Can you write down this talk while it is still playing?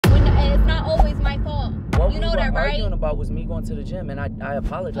You know that, right? Arguing about was me going to the gym, and I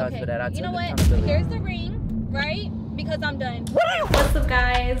apologize for that. You know what? Here's the ring, right? Because I'm done. What's up,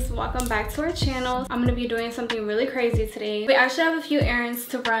 guys? Welcome back to our channel. I'm gonna be doing something really crazy today. We actually have a few errands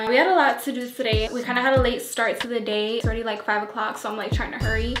to run. We had a lot to do today. We kind of had a late start to the day. It's already like 5 o'clock, so I'm like trying to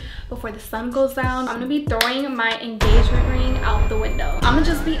hurry before the sun goes down. I'm gonna be throwing my engagement ring out the window. I'm gonna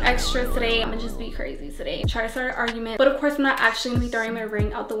just be extra today. I'm gonna just be crazy today. Try to start an argument, but of course I'm not actually gonna be throwing my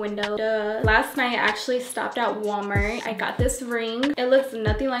ring out the window. Last night I actually stopped at Walmart. I got this ring. It looks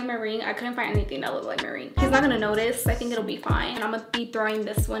nothing like my ring. I couldn't find anything that looked like my ring. He's not gonna notice. I think it'll be fine. And I'm gonna be throwing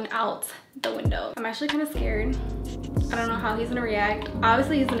this one out the window. I'm actually kind of scared. I don't know how he's gonna react.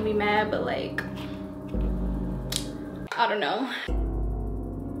 Obviously he's gonna be mad, but like, I don't know.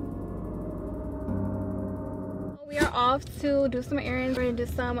 We are off to do some errands. We're gonna do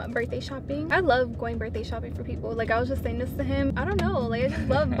some birthday shopping. I love going birthday shopping for people. Like, I was just saying this to him. I don't know, like I just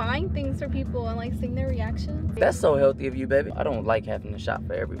love buying things for people and like seeing their reactions. That's so healthy of you, baby. I don't like having to shop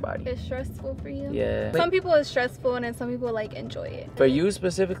for everybody. It's stressful for you? Yeah. Some people it's stressful and then some people like enjoy it. For you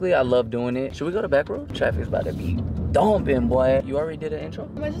specifically, I love doing it. Should we go to back road? Traffic's about to be dumping, boy. You already did an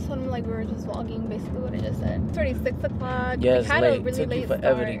intro? I just told him like we were just vlogging, basically what I just said. It's already 6 o'clock. Yeah, it's had late. a really Took late you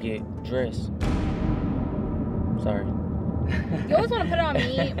forever start. to get dressed. Sorry. You always want to put it on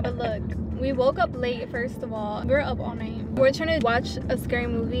me, but look, we woke up late. First of all, we were up all night. We're trying to watch a scary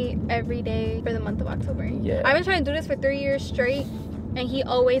movie every day for the month of October. Yeah, I've been trying to do this for 3 years straight, and he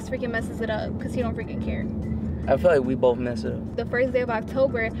always freaking messes it up because he don't freaking care. I feel like we both messed it up. The first day of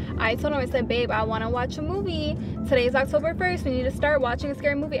October, I told him, I said, babe, I want to watch a movie. Today's October 1st. We need to start watching a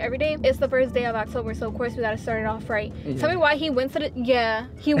scary movie every day. It's the first day of October, so of course we got to start it off right. Yeah. Tell me why he went to the,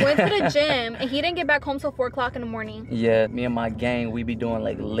 he went to the gym and he didn't get back home till 4 o'clock in the morning. Yeah, me and my gang, we be doing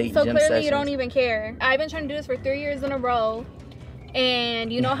like late so gym clearly sessions. You don't even care. I've been trying to do this for 3 years in a row,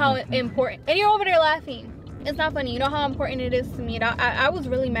 and you know how important, and you're over there laughing. It's not funny. You know how important it is to me. And I was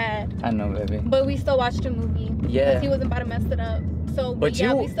really mad. I know, baby. But we still watched a movie. Yeah. Because he wasn't about to mess it up. So, but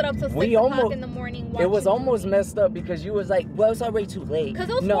yeah, we stood up till 6 o'clock in the morning. It was almost messed up because you was like, well, it's already too late. Because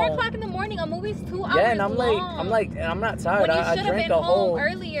it was 4 o'clock in the morning. A movie's 2 hours Yeah, and I'm long. like, and I'm not tired. When you I should have drank been a whole. home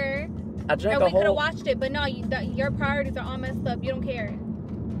earlier. I drank and a we could have whole. watched it. But no, your priorities are all messed up. You don't care.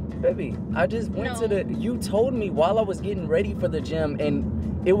 Baby, I just went to the. You told me while I was getting ready for the gym,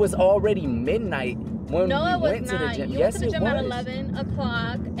 and it was already midnight. When no, we it was went not. To the gym. You Yes, went to the gym it at was. 11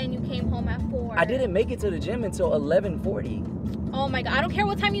 o'clock and you came home at 4. I didn't make it to the gym until 11:40. Oh my god, I don't care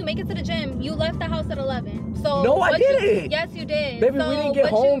what time you make it to the gym. You left the house at 11. So no, I didn't. Yes, you did. Baby, so, we didn't get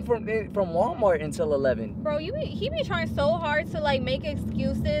home from Walmart until 11. Bro, he be trying so hard to like make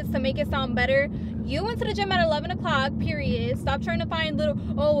excuses to make it sound better. You went to the gym at 11 o'clock, period. Stop trying to find little,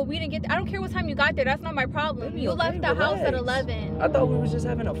 oh, well, we didn't get, I don't care what time you got there. That's not my problem. Baby, you left the house at 11. I thought we was just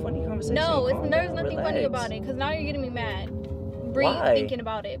having a funny conversation. No, there's nothing funny about it because now you're getting me mad. Breathe thinking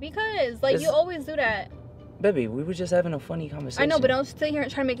about it because like you always do that. Baby, we were just having a funny conversation. I know, but don't sit here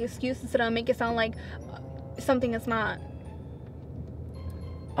and try to make excuses to them, make it sound like something it's not.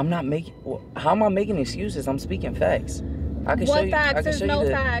 I'm not making. How am I making excuses? I'm speaking facts. I can show you. Facts? There's no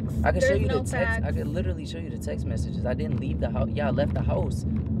facts. I can show you the text. I could literally show you the text messages. I didn't leave the house. Yeah, I left the house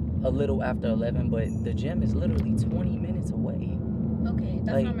a little after 11, but the gym is literally 20 minutes away. Okay,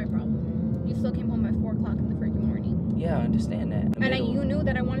 that's not my problem. You still came home at 4 o'clock in the freaking morning. Yeah, I understand that. And you knew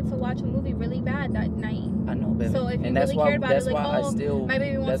that I wanted to watch a movie really bad that night. I know, baby. So if you really cared about it, like, oh, my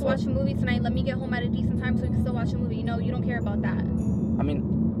baby wants to watch a movie tonight, let me get home at a decent time so we can still watch a movie. No, you don't care about that. I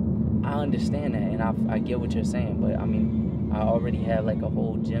mean, I understand that, and I get what you're saying, but I mean, I already had like a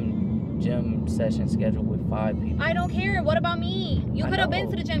whole gym session scheduled with 5 people. I don't care. What about me? You could have been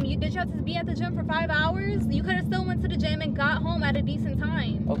to the gym. Did you have to be at the gym for 5 hours? You could have still went to the gym and got home at a decent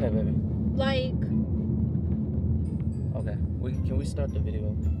time. Okay, baby. Like. Okay. Can we start the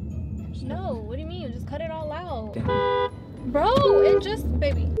video? No. What do you mean? Just cut it all out. Bro, it just,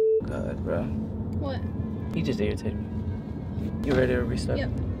 baby. God, bro. What? He just irritated me. You ready to restart? Yep.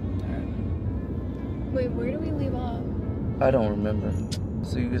 Alright. Wait, where do we leave off? I don't remember.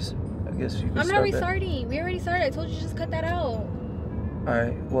 So I guess you can I'm start not restarting. We already started. I told you just cut that out.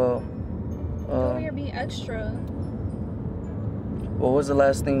 Alright, well. Over here being extra. What was the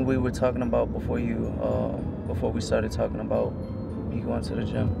last thing we were talking about before we started talking about you going to the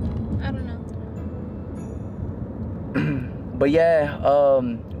gym? I don't know. But yeah,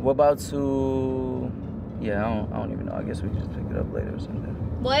 we're about to. Yeah, I don't even know. I guess we can just pick it up later or something.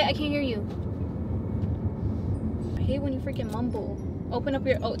 What? I can't hear you. I hate when you freaking mumble. Open up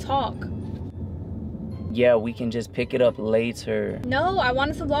your talk. Yeah, we can just pick it up later. No, I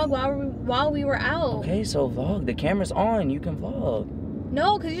wanted to vlog while we were out. Okay, so vlog. The camera's on. You can vlog.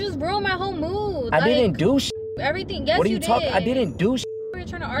 No, because you just ruined my whole mood. I didn't do everything. Yes, what are you did. talking? I didn't do You're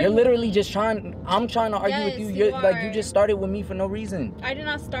trying to argue. You're literally just trying. I'm trying to argue with you. Yes, You're like, you just started with me for no reason. I did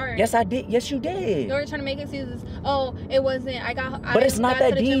not start. Yes, I did. Yes, you did. You're trying to make excuses. Oh, it wasn't. But it's not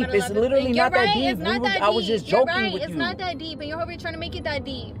that deep. It's literally not that deep. It's not that deep. I was just joking with you. It's not that deep, and you're over here trying to make it that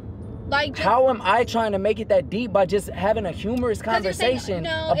deep. Like, how am I trying to make it that deep by just having a humorous conversation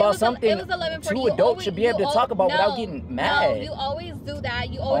about something two adults should be able to talk about without getting mad? No, you always do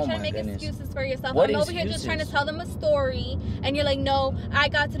that. You always try to make excuses for yourself. What I'm over here just trying to tell them a story, and you're like, no, I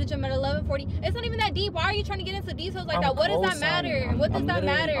got to the gym at 11:40. It's not even that deep. Why are you trying to get into details like that? What does that matter? What does that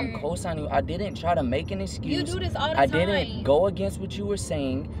matter? I'm co-signing you. I didn't try to make an excuse. You do this all the time. I didn't go against what you were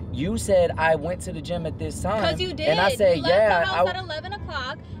saying. You said I went to the gym at this time. Because you did. And I said, you left the house at 11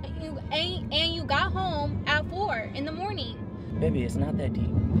 o'clock. And you got home at 4 in the morning. Baby, it's not that deep.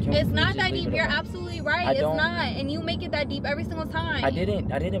 It's not that deep. You're absolutely right. It's not. And you make it that deep every single time. I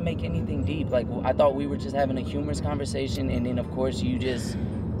didn't make anything deep. Like, I thought we were just having a humorous conversation, and then of course you just...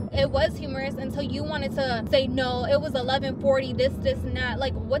 It was humorous until you wanted to say, no, it was 11:40, this and that.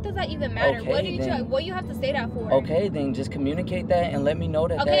 Like, what does that even matter? Okay, what do you have to say that for? Okay, then just communicate that and let me know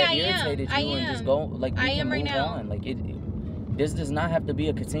that that irritated you, and just go, like, we can move on. Like, this does not have to be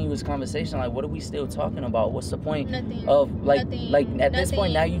a continuous conversation. Like, what are we still talking about? What's the point of, like, at this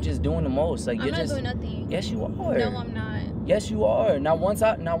point now you're just doing the most. Like, you're just... I'm not doing nothing. Yes, you are. No, I'm not. Yes, you are. Now once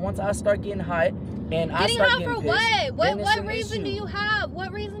I start getting hot and I start getting pissed, for what reason do you have?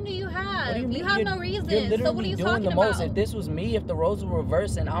 What reason do you have? What do you mean? You have no reason. You're literally so what are you doing talking the most. about? If this was me, if the roles were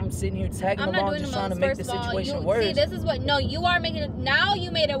reversed and I'm sitting here tagging along just trying to make the situation worse. See, this is what... No, you are making it... Now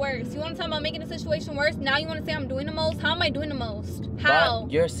you made it worse. You want to talk about making the situation worse? Now you want to say I'm doing the most? How am I doing the most? How?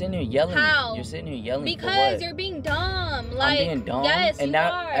 You're sitting here yelling. How? You're sitting here yelling because for what? You're being dumb. Like, I'm being dumb? Yes, and you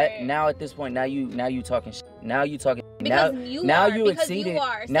now, are. now at this point, now you talking shit. Now you talking... Because now you exceeded.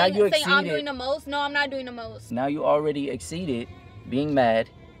 Now you exceeded. I'm doing the most. No, I'm not doing the most. Now you already exceeded being mad.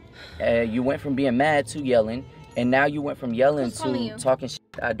 You went from being mad to yelling, and now you went from yelling to talking shit.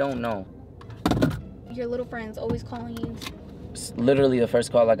 I don't know. Your little friend's always calling you. It's literally the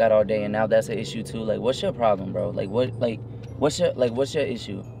first call I got all day, and now that's an issue too. Like, what's your problem, bro? Like, what's your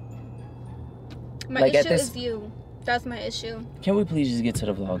issue? My issue is you. That's my issue. Can we please just get to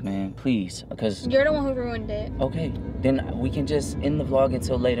the vlog, man? Please, because you're the one who ruined it. Okay, then we can just end the vlog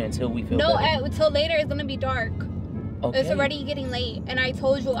until later, until we feel better. Until later it's gonna be dark. Okay. It's already getting late, and I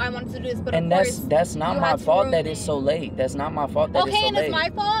told you I wanted to do this, but of course, that's not my fault that it's so late. That's not my fault that it's so late. Okay, and it's my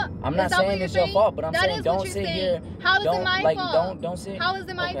fault? I'm not saying it's your fault, but I'm saying don't sit here. How is it my fault? Don't sit. How is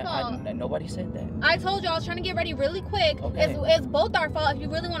it my fault? Nobody said that. I told you I was trying to get ready really quick. Okay. It's both our fault if you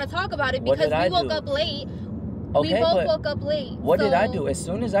really want to talk about it, because we woke up late. Okay, we both woke up late. What did I do? As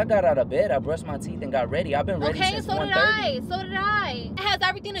soon as I got out of bed, I brushed my teeth and got ready. I've been ready since 1:30. Okay, so did I. It has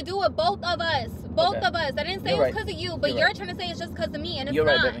everything to do with both of us. Both of us. I didn't say it was because of you, but you're trying to say it's just because of me, and it's not. You're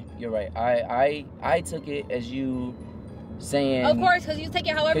right, baby. You're right. I took it as you saying... Of course, because you take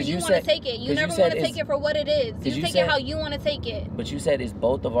it however you want to take it. You never want to take it for what it is. You take it how you want to take it. But you said it's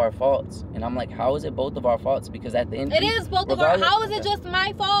both of our faults. And I'm like, how is it both of our faults? Because at the end... It is both of our... How is it just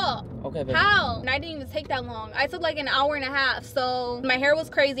my fault? Okay, baby. How? And I didn't even take that long. I took like an hour and a half. So my hair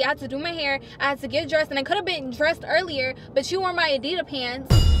was crazy. I had to do my hair. I had to get dressed. And I could have been dressed earlier. But you wore my Adidas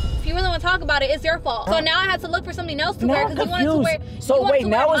pants. If you really want to talk about it, it's your fault. So now I had to look for something else to wear because you wanted to wear. So wait,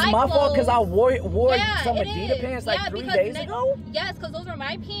 now it's my fault because I wore some Adidas pants like 3 days ago? Yes, because those were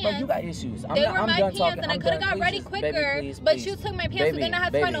my pants. But you got issues. They were my pants, and I could have got ready quicker. But you took my pants, so then I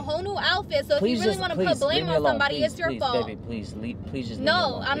had to find a whole new outfit. So if you really want to put blame on somebody, it's your fault. Baby, please just leave me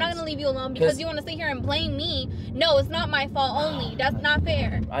alone. No, I'm not gonna leave you alone because you want to sit here and blame me. No, it's not my fault only. That's not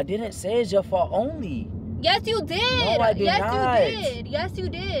fair. I didn't say it's your fault only. Yes, you did. No, I did not. You did. Yes, you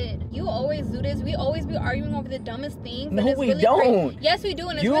did. You always do this. We always be arguing over the dumbest things. No, we don't. Yes, we do,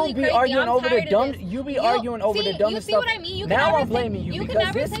 and it's really crazy. Arguing over the dumb. You be arguing over the dumbest stuff. You see what I mean? Now I'm blaming you. You can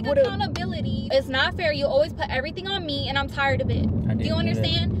never take accountability. It's not fair. You always put everything on me, and I'm tired of it. Do you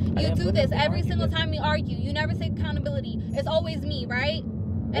understand? You do this every single time we argue. You never take accountability. It's always me, right?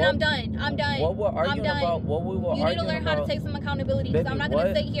 And I'm done. I'm done. What we're arguing about, what we were arguing about. You need to learn how to take some accountability. Because I'm not going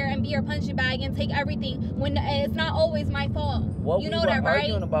to sit here and be your punching bag and take everything when it's not always my fault. You know that, right? What we were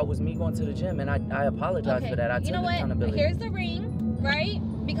arguing about was me going to the gym, and I apologize for that. I took accountability. Here's the ring, right?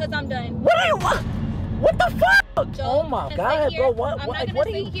 Because I'm done. What the fuck? Oh my God, bro. What are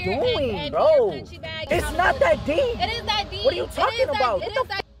you doing, bro? It's not that deep. It is that deep. What are you talking about? It is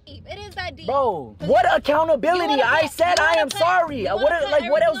that deep. It is is that deep? Bro, what accountability? I said I am sorry.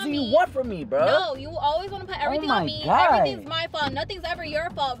 What else do you want from me, bro? No, you always want to put everything on me. God. Everything's my fault. Nothing's ever your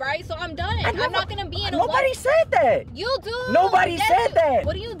fault, right? So I'm done. I'm not gonna be in a Nobody said that. You do. Nobody said that.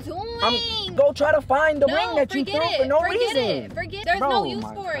 What are you doing? Go try to find the ring that you threw for no reason. Forget it. There's no use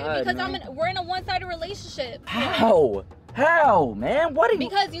for it because we're in a one-sided relationship. How, man? What are you?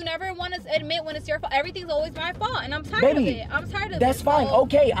 Because you never want to admit when it's your fault. Everything's always my fault, and I'm tired of it. I'm tired of it. That's fine.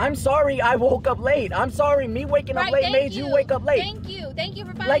 Okay, I'm sorry I woke up late. I'm sorry me waking up late made you wake up late. Thank you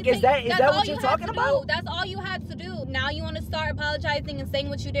for finally. Like, is that what you're talking about? That's all you had to do. Now you want to start apologizing and saying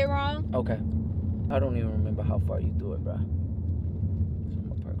what you did wrong? Okay. I don't even remember how far you threw it, bro. I'm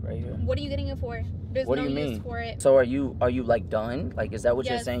gonna park right here. What are you getting it for? There's no use for it. So are you like done? Like, is that what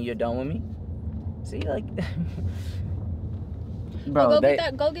you're saying? You're done with me? See, like. Bro, well,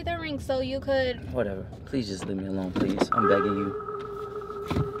 go get that ring so you could. Whatever. Please just leave me alone, please. I'm begging you.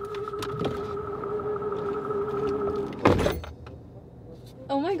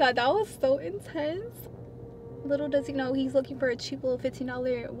 Oh my god, that was so intense. Little does he know he's looking for a cheap little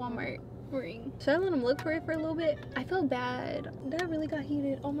 $15 Walmart ring. Should I let him look for it for a little bit? I feel bad. That really got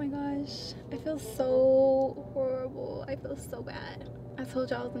heated. Oh my gosh. I feel so horrible. I feel so bad. I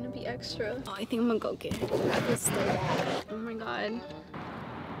told you I was gonna be extra. Oh, I think I'm gonna go get it. I feel so bad. Oh my god.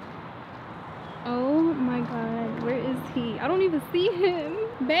 Oh my god. Where is he? I don't even see him.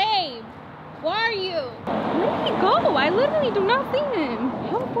 Babe, where are you? Where did he go? I literally do not see him.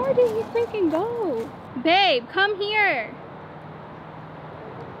 How far did he freaking go? Babe, come here.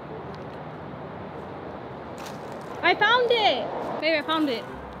 I found it. Babe, I found it.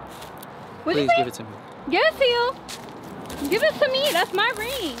 Please give it to me. Give it to you. Give it to me. That's my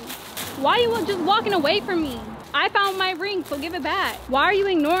ring. Why are you just walking away from me? I found my ring, so give it back. Why are you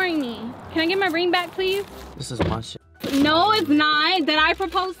ignoring me? Can I get my ring back, please? This is my shit. No, it's not. Did I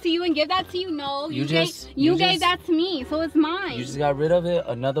propose to you and give that to you? No. You gave that to me, so it's mine. You just got rid of it?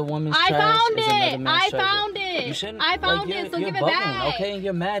 Another woman's trash found is it. Another man's treasure. Found it. You shouldn't. I found it, so give it back. Okay, and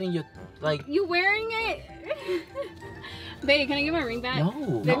you're mad and you're like. You wearing it? Babe, can I get my ring back?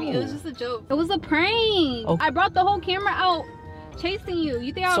 No. Baby, it was just a joke. It was a prank. Okay. I brought the whole camera out chasing you.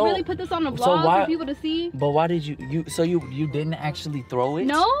 You think I'll really put this on the vlog for people to see? But why did you didn't actually throw it?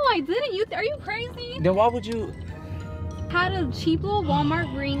 No, I didn't. Are you crazy? Then why would you? Had a cheap little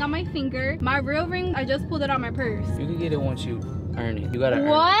Walmart ring on my finger. My real ring, I just pulled it out of my purse. You can get it once you earn it. You gotta earn it.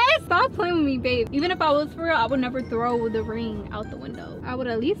 What? Stop playing with me, babe. Even if I was for real, I would never throw the ring out the window. I would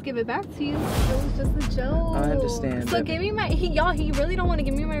at least give it back to you. It was just a joke. I understand. So give me my, y'all, he really don't want to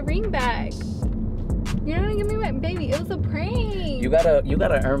give me my ring back. You're not gonna give me my, baby, it was a prank. You gotta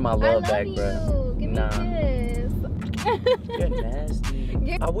earn my love back, bro. Give me this. You're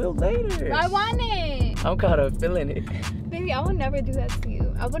nasty. I will later. I want it. I'm kind of feeling it. Baby, I would never do that to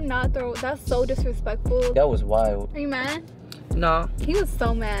you. I would not throw, that's so disrespectful. That was wild. Are you mad? No. He was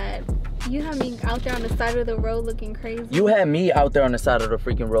so mad. You had me out there on the side of the road looking crazy. You had me out there on the side of the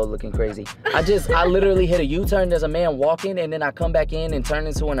freaking road looking crazy. I literally hit a U-turn. There's a man walking, and then I come back in and turn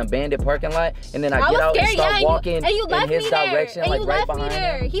into an abandoned parking lot, and then I get out and start walking in his direction, like right behind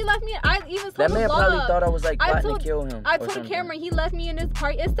him. He left me. I even told that man probably thought I was like plotting to kill him. I told the camera he left me in this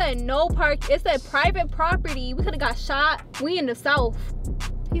park. It said no park. It said private property. We could have got shot. We in the South.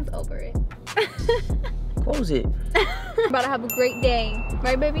 He's over it. Close it. About to have a great day,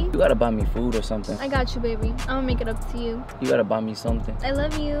 right, baby? You gotta buy me food or something. I got you, baby. I'm gonna make it up to you. You gotta buy me something. I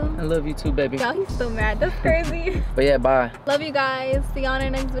love you. I love you too, baby. Y'all, he's so mad. That's crazy. But yeah, bye. Love you guys. See y'all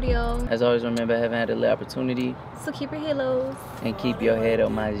in the next video. As always, remember, I haven't had a little opportunity. So keep your halos. And keep your head up,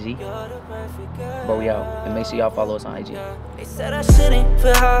 my G. But we out. And make sure y'all follow us on IG. They said I shouldn't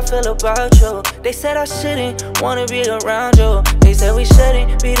feel how I feel about you. They said I shouldn't wanna be around you. They said we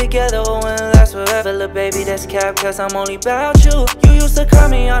shouldn't be together and last forever. Little baby, that's cap, cause I'm only about you. You used to call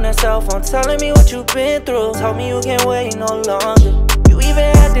me on the cell phone, telling me what you've been through. Told me you can't wait no longer. You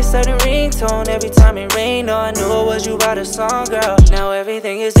even had this certain ringtone every time it rained. Oh, I knew it was you by the song, girl. Now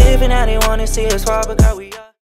everything is different, now they wanna see us fall, but girl, we are.